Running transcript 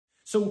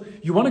So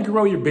you want to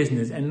grow your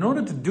business, and in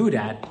order to do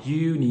that,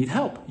 you need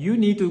help. You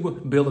need to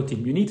build a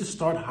team. You need to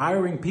start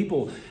hiring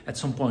people at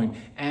some point.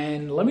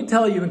 And let me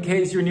tell you, in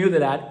case you're new to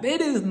that,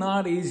 it is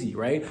not easy,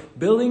 right?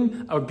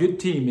 Building a good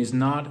team is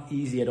not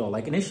easy at all.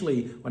 Like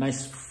initially, when I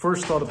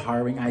first started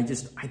hiring, I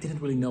didn't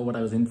really know what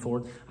I was in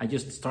for. I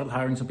just started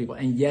hiring some people,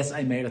 and yes,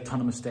 I made a ton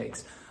of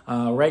mistakes.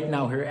 Right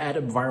now here at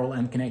UpViral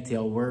and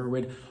Connectio, we're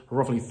with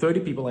roughly 30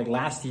 people. Like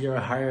last year,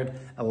 I hired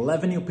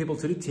 11 new people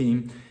to the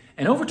team,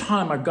 and over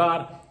time, I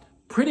got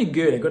pretty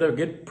good. I got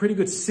a pretty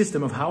good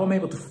system of how I'm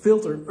able to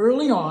filter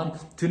early on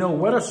to know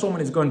whether someone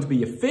is going to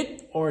be a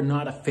fit or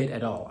not a fit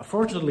at all.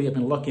 Fortunately, I've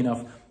been lucky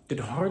enough that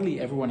hardly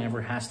everyone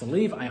ever has to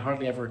leave. I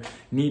hardly ever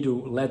need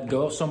to let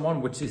go of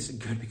someone, which is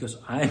good because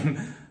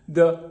I'm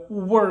the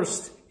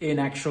worst in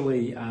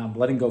actually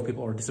letting go of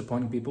people or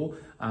disappointing people.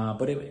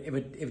 But if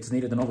it's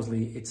needed, then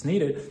obviously it's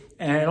needed.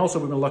 And also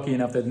we've been lucky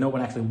enough that no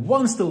one actually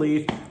wants to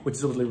leave, which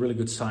is obviously a really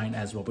good sign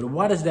as well. But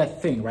what is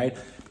that thing, right?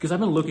 Because I've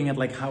been looking at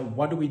like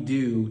what do we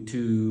do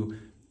to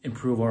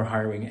improve our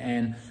hiring?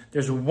 And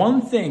there's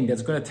one thing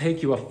that's going to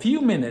take you a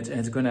few minutes and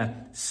it's going to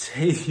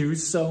save you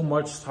so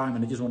much time.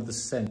 And I just wanted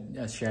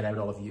to share that with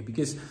all of you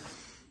because,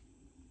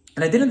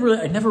 and I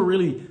never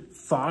really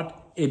thought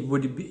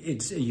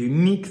it's a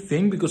unique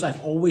thing because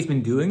I've always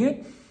been doing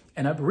it.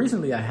 And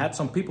recently I had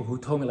some people who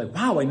told me like,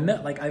 wow,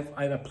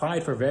 I've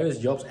applied for various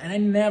jobs and I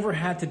never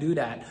had to do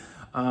that.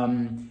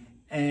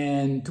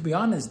 And to be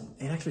honest,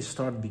 it actually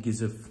started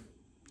because of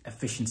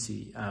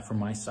efficiency from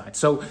my side.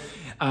 So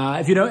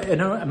if you know,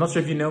 I'm not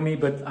sure if you know me,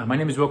 but my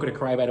name is Wilco the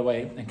Kreij, by the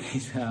way, in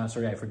case,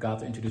 sorry, I forgot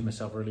to introduce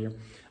myself earlier.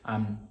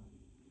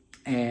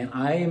 And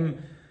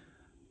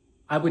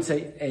I would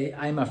say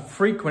I'm a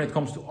freak when it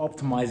comes to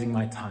optimizing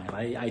my time.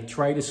 I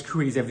try to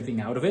squeeze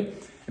everything out of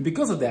it. And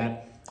because of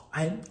that,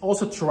 I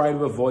also try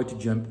to avoid to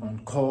jump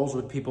on calls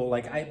with people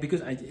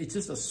because it's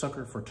just a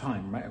sucker for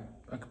time, right?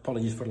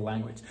 Apologies for the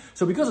language.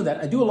 So because of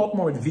that, I do a lot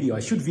more with video. I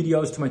shoot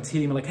videos to my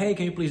team like, hey,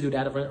 can you please do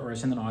that? Or I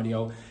send an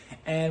audio.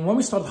 And when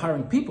we started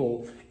hiring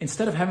people,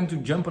 instead of having to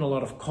jump on a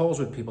lot of calls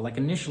with people, like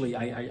initially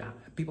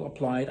people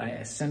applied,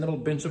 I sent them a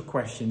bunch of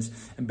questions.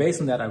 And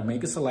based on that, I would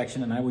make a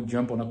selection and I would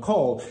jump on a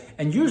call.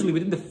 And usually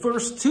within the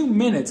first 2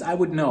 minutes, I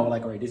would know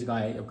like, all right, this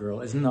guy or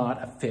girl is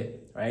not a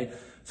fit, right?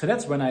 So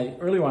that's when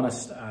early on,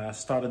 I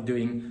started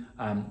doing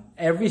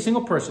every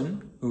single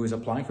person who is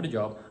applying for the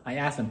job. I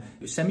asked them,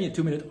 send me a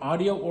 2-minute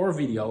audio or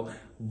video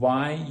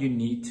why I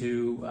need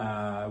to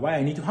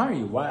hire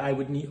you, why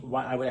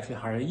I would actually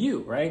hire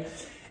you, right?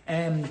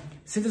 And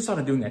since I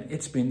started doing that,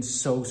 it's been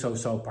so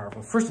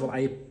powerful. First of all,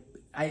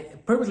 I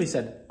purposely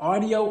said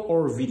audio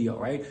or video,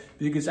 right?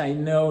 Because I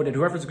know that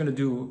whoever's going to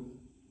do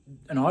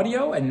an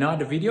audio and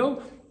not a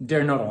video,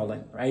 they're not all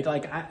in, right?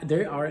 Like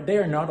they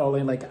are not all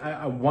in. Like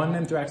I want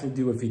them to actually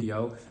do a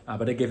video,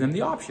 but I give them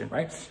the option,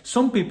 right?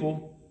 Some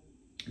people,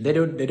 they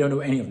don't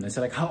do any of them. They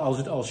say like,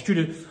 I'll shoot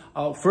it.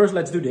 First,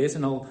 let's do this.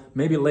 And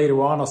maybe later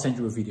on, I'll send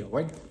you a video,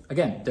 right?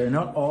 Again, they're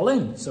not all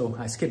in. So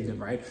I skip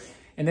them, right?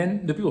 And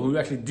then the people who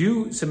actually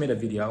do submit a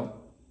video,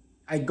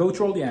 I go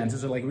through all the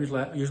answers. So like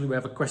usually we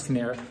have a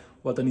questionnaire,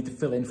 what they need to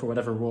fill in for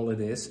whatever role it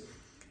is.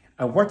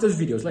 I watch those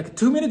videos, like a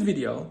 2-minute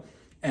video.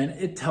 And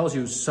it tells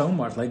you so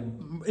much, like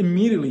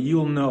immediately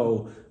you'll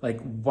know like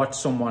what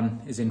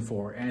someone is in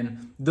for.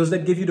 And does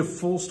that give you the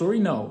full story?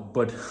 No,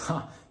 but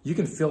you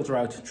can filter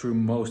out through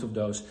most of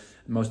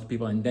the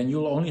people. And then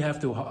you'll only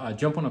have to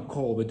jump on a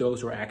call with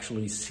those who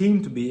actually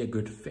seem to be a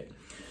good fit.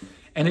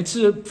 And it's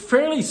a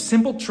fairly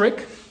simple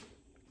trick,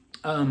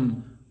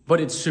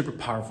 but it's super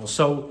powerful.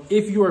 So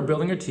if you are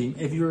building a team,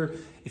 if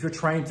you're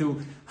trying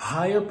to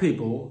hire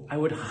people, I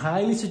would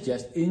highly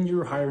suggest in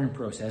your hiring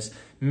process,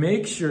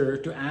 make sure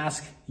to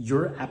ask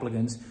your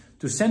applicants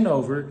to send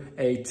over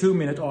a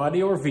 2-minute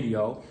audio or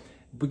video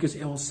because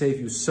it will save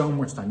you so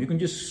much time. You can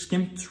just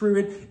skim through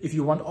it. If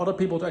you want other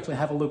people to actually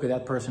have a look at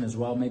that person as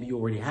well, maybe you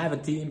already have a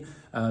team.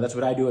 That's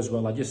what I do as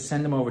well. I just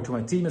send them over to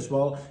my team as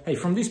well. Hey,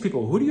 from these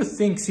people, who do you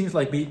think seems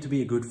like to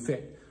be a good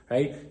fit?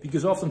 Right?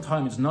 Because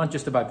oftentimes it's not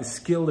just about the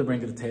skill they bring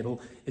to the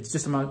table. It's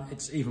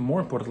even more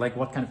important, like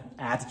what kind of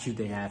attitude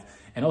they have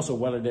and also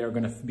whether they're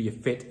going to be a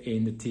fit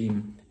in the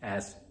team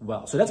as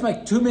well. So that's my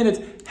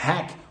 2-minute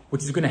hack,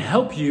 which is going to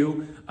help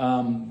you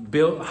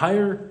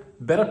hire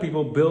better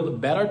people, build a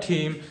better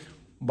team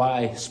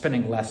by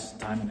spending less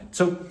time on it.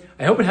 So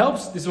I hope it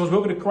helps. This was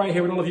Wilco the Kreij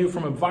here with all of you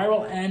from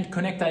UpViral and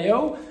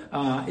Connectio.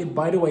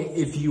 By the way,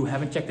 if you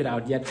haven't checked it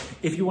out yet,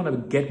 if you want to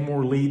get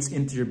more leads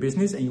into your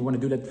business and you want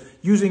to do that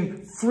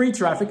using free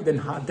traffic, then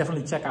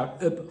definitely check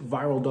out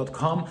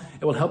UpViral.com.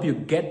 It will help you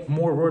get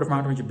more word of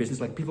mouth into your business.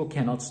 Like people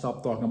cannot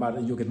stop talking about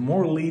it. You'll get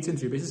more leads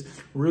into your business.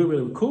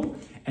 Really cool.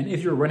 And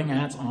if you're running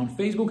ads on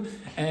Facebook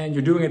and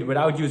you're doing it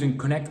without using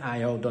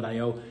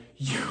Connectio.io,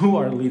 you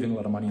are leaving a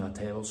lot of money on the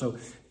table. So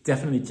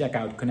definitely check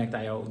out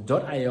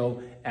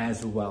Connectio.io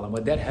as well. And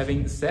with that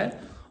having said,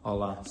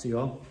 I'll see you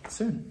all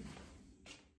soon.